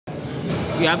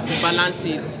you have to balance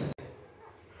it.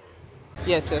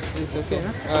 Yes, please. Okay.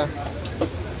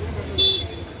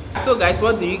 So guys,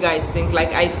 what do you guys think? Like,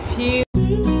 I feel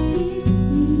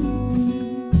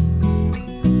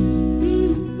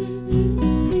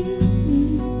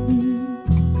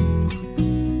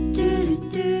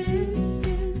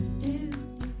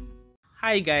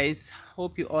hi guys,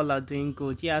 hope you all are doing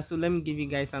good. Yeah, so let me give you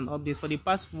guys an update. For the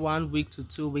past 1 week to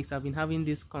 2 weeks, I've been having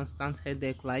this constant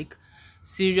headache, like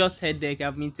serious headache.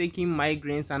 I've been taking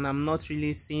migraines and I'm not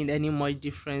really seeing any more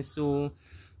difference. So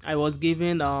I was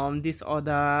given this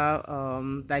other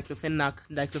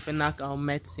diclofenac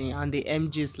medicine, and the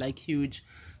mg is like huge.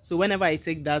 So whenever I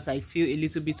take that, I feel a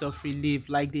little bit of relief.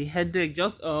 Like the headache,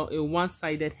 just a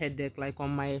one-sided headache, like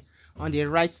on the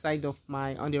right side of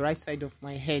my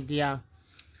head. Yeah.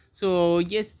 So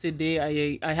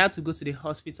yesterday I had to go to the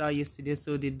hospital yesterday.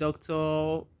 So the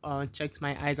doctor checked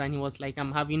my eyes and he was like,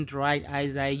 I'm having dry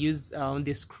eyes. I use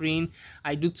the screen.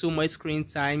 I do too much screen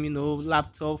time,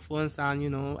 laptop, phones,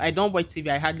 and I don't watch TV.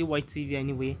 I hardly watch TV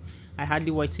anyway.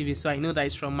 So I know that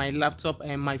it's from my laptop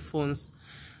and my phones.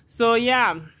 So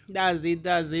yeah, that's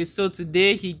it. So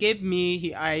today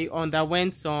I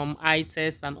underwent some eye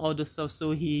tests and all the stuff.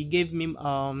 So he gave me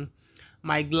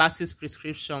my glasses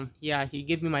prescription. Yeah, he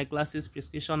gave me my glasses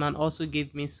prescription and also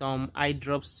gave me some eye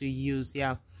drops to use.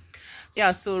 Yeah,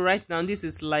 so right now this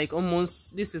is like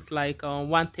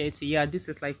 1:30. Yeah, this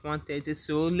is like 1:30.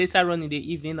 So later on in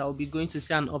the evening I'll be going to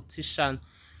see an optician.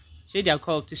 They are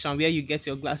called optician, where you get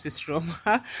your glasses from.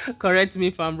 Correct me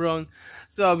if I'm wrong.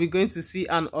 So I'll be going to see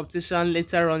an optician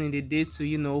later on in the day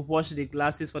to wash the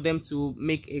glasses, for them to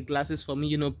make a glasses for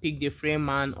me, pick the frame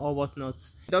and or whatnot.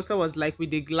 The doctor was like,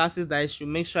 with the glasses, that I should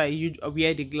make sure I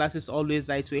wear the glasses always,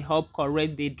 that it will help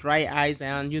correct the dry eyes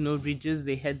and reduce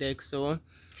the headache. So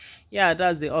yeah,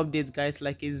 that's the update, guys.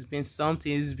 Like, it's been something,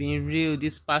 it's been real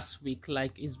this past week.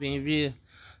 Like, it's been real.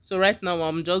 So right now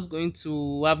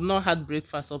I've not had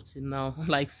breakfast up till now.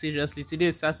 Like, seriously, today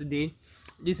is Saturday,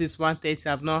 this is 1:30.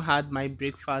 I've not had my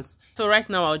breakfast. So right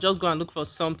now I'll just go and look for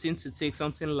something to take,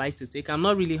 something light to take. I'm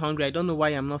not really hungry. I don't know why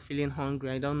I'm not feeling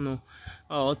hungry. I don't know.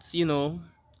 But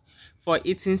for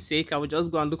eating sake, I will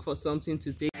just go and look for something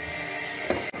to take.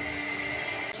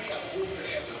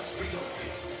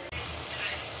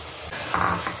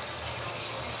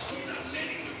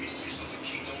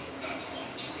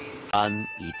 An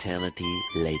eternity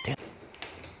later.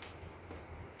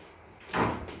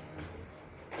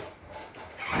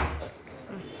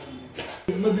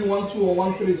 Maybe 1, 2 or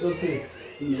 1, 3 is okay.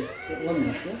 Yes. So 1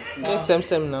 minute. Yeah? Just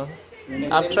same now.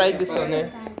 I've tried this one.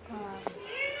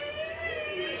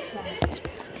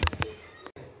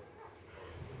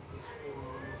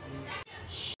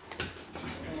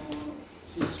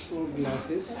 It's 4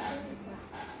 glasses.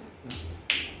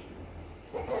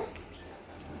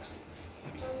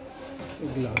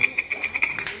 Glass.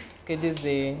 Okay, this is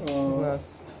the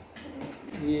glass.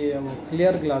 Yeah,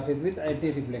 clear glasses with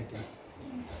anti-reflecting.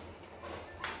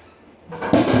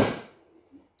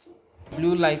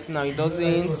 Blue light now, it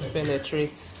doesn't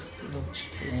penetrate.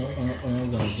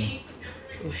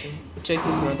 Check it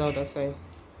on the other side.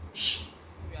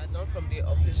 We are done from the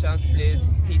optician's place.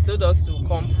 He told us to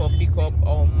come for pickup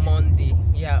on Monday.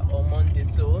 Yeah, on Monday.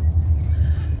 So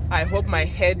I hope my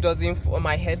head doesn't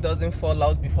fall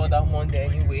out before that Monday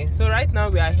anyway. So right now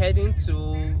we are heading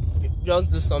to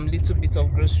just do some little bit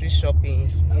of grocery shopping.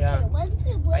 Yeah,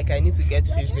 like I need to get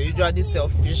fish. They usually sell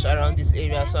fish around this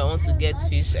area, so I want to get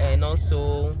fish, and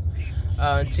also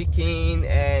chicken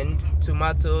and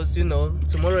tomatoes.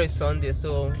 Tomorrow is Sunday,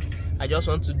 so I just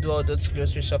want to do all those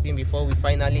grocery shopping before we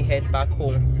finally head back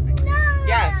home.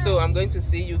 Yeah, so I'm going to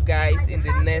see you guys in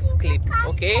the next clip.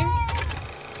 Okay.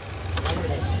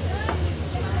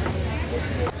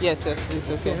 Yes, please.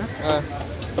 Okay.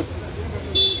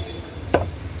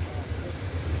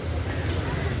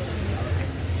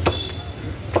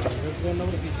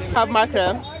 Have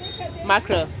mackerel.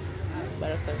 Okay.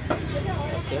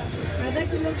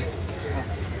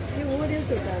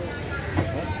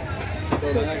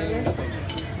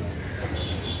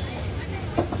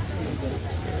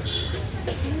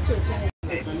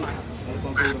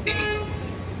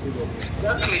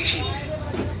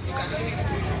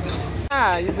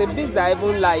 It's the beads that I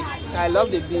even like. I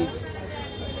love the beads.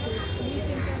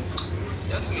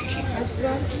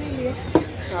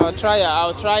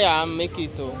 I'll try and make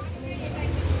it too.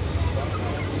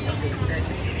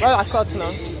 Well, I cut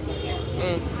now.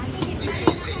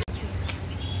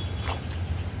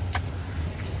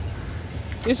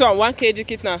 This one 1 kg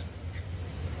kitna?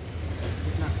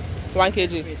 1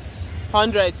 kg.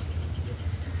 100.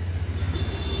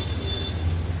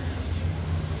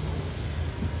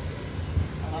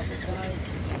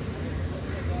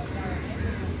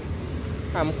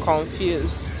 I'm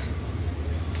confused.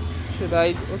 Should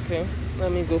I? Okay,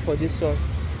 let me go for this one.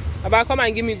 Abba, come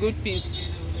and give me good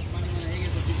piece.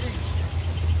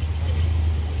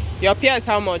 Your pear is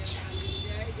how much?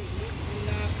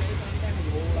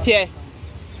 Pear.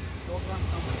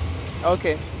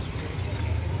 Okay.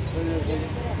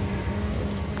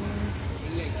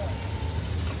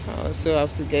 I also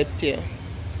have to get pear.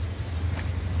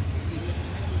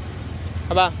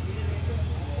 Abba,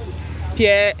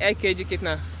 pear 1 kg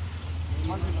kitna?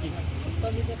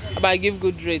 Abba, give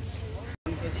good rates.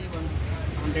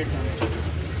 100.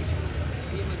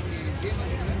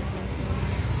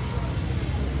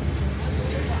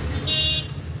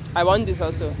 I want this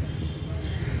also.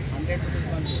 100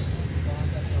 rupees.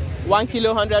 1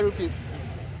 kilo, 100 rupees.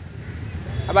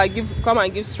 Abba, come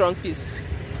and give strong piece.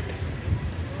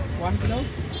 1 kilo?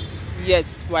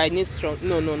 Yes, but I need strong.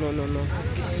 No.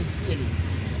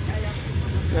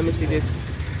 Let me see this.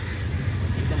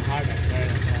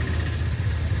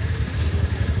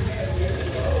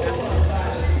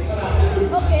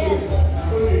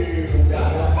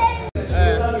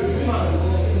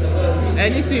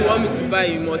 Anything you want me to buy,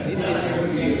 you must eat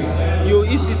it. You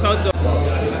eat it hot dog.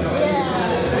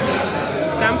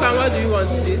 Kampan, what do you want?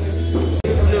 This?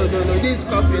 No. This is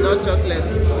coffee, not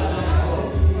chocolate.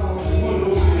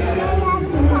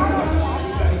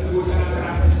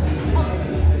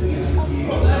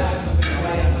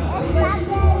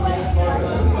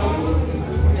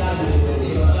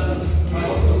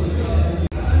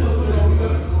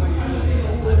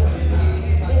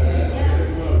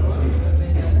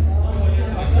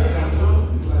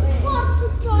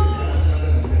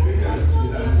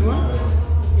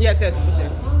 Yes, put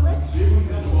them.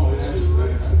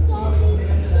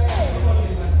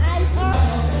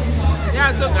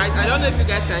 Yeah, so guys, I don't know if you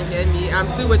guys can hear me. I'm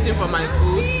still waiting for my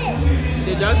food.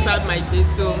 They just served my dish,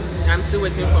 so I'm still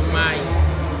waiting for mine.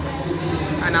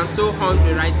 And I'm so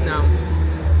hungry right now.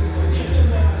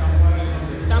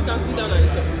 Come, sit down on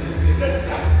yourself.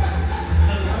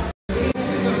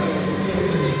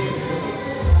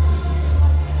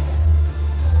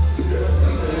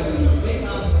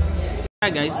 Hi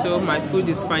guys, so my food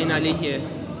is finally here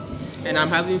and I'm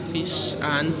having fish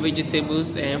and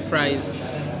vegetables and fries.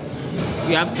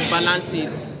 You have to balance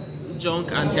it,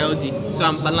 junk and healthy, so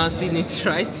I'm balancing it,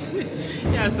 right?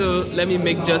 Yeah, so let me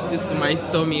make justice to my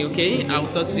tummy, okay? I'll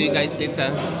talk to you guys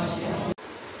later.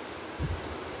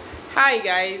 Hi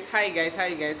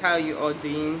guys, how are you all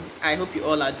doing? I hope you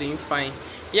all are doing fine.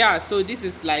 Yeah, so this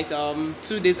is like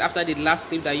 2 days after the last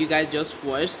clip that you guys just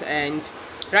watched, and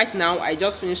right now I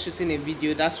just finished shooting a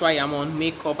video. That's why I'm on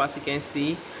makeup. As you can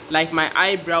see, like my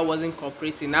eyebrow wasn't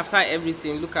cooperating after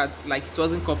everything. Look at, like, it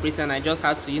wasn't cooperating. I just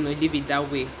had to, you know, leave it that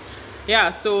way.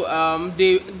 Yeah, so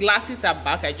the glasses are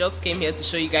back. I just came here to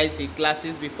show you guys the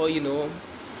glasses before, you know,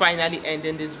 finally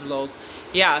ending this vlog.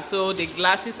 Yeah, so the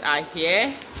glasses are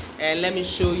here and let me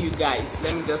show you guys.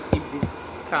 Let me just keep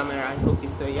this camera. Okay,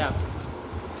 so yeah,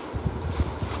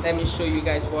 let me show you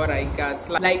guys what I got.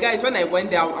 Like guys, when I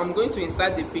went there, I'm going to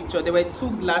insert the picture. There were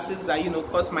 2 glasses that, you know,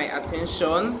 caught my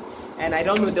attention, and I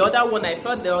don't know, the other one, I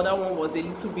felt the other one was a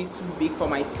little bit too big for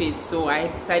my face, so I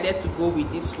decided to go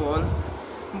with this one.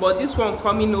 But this one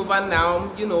coming over now,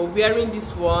 you know, wearing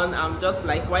this one, I'm just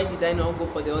like, why did I not go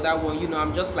for the other one? You know,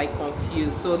 I'm just like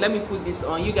confused. So let me put this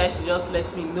on. You guys should just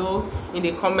let me know in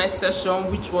the comment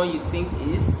section which one you think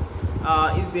is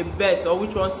the best, or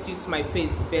which one suits my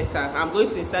face better. I'm going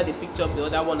to insert the picture of the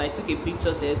other one. I took a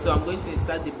picture there, so I'm going to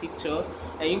insert the picture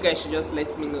and you guys should just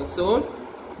let me know. So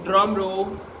drum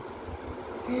roll.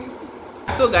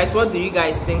 So guys, what do you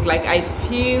guys think? Like, I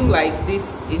feel like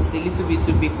this is a little bit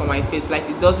too big for my face. Like,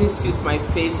 it doesn't suit my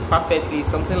face perfectly,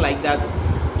 something like that.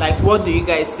 Like, what do you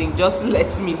guys think? Just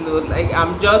let me know. Like,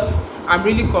 I'm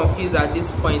really confused at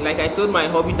this point. Like, I told my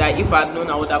hubby that if I'd known,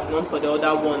 I would have gone for the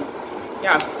other one.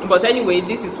 Yeah, but anyway,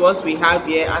 this is what we have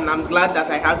here, and I'm glad that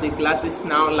I have the glasses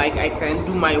now. Like, I can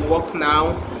do my work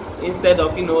now, instead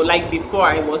of, you know, like before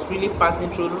I was really passing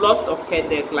through lots of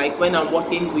headache. Like when I'm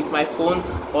working with my phone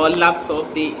or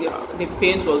laptop, the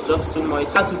pain was just too much.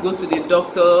 I had to go to the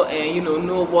doctor and, you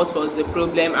know what was the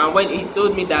problem. And when he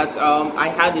told me that I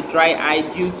had a dry eye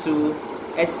due to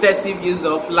excessive use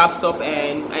of laptop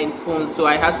and phone, so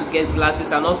I had to get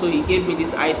glasses. And also he gave me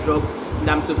this eye drop that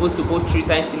I'm supposed to go 3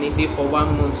 times in a day for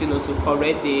 1 month, you know, to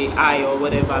correct the eye or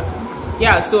whatever.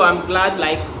 Yeah, so I'm glad,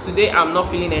 like today I'm not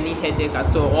feeling any headache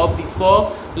at all. Or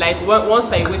before, like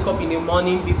once I wake up in the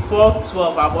morning before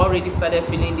 12, I've already started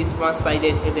feeling this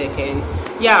one-sided headache. And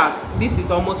yeah, this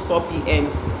is almost 4 p.m.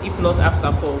 if not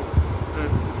after 4.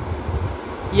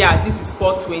 Yeah, this is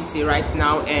 4:20 right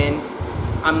now, and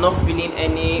I'm not feeling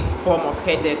any form of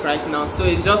headache right now. So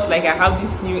it's just like I have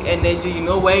this new energy, you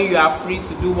know, when you are free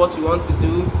to do what you want to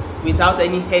do without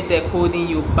any headache holding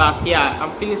you back. Yeah,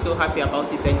 I'm feeling so happy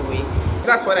about it anyway.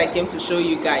 That's what I came to show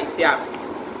you guys. Yeah,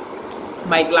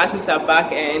 my glasses are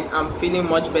back and I'm feeling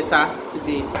much better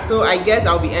today. So I guess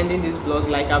I'll be ending this vlog,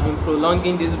 like I've been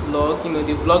prolonging this vlog. You know,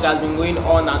 the vlog has been going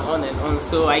on and on and on,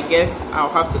 so I guess I'll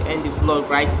have to end the vlog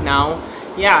right now.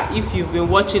 Yeah, if you've been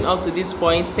watching up to this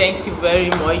point, thank you very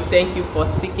much. Thank you for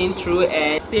sticking through,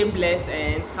 and stay blessed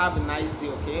and have a nice day.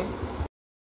 Okay.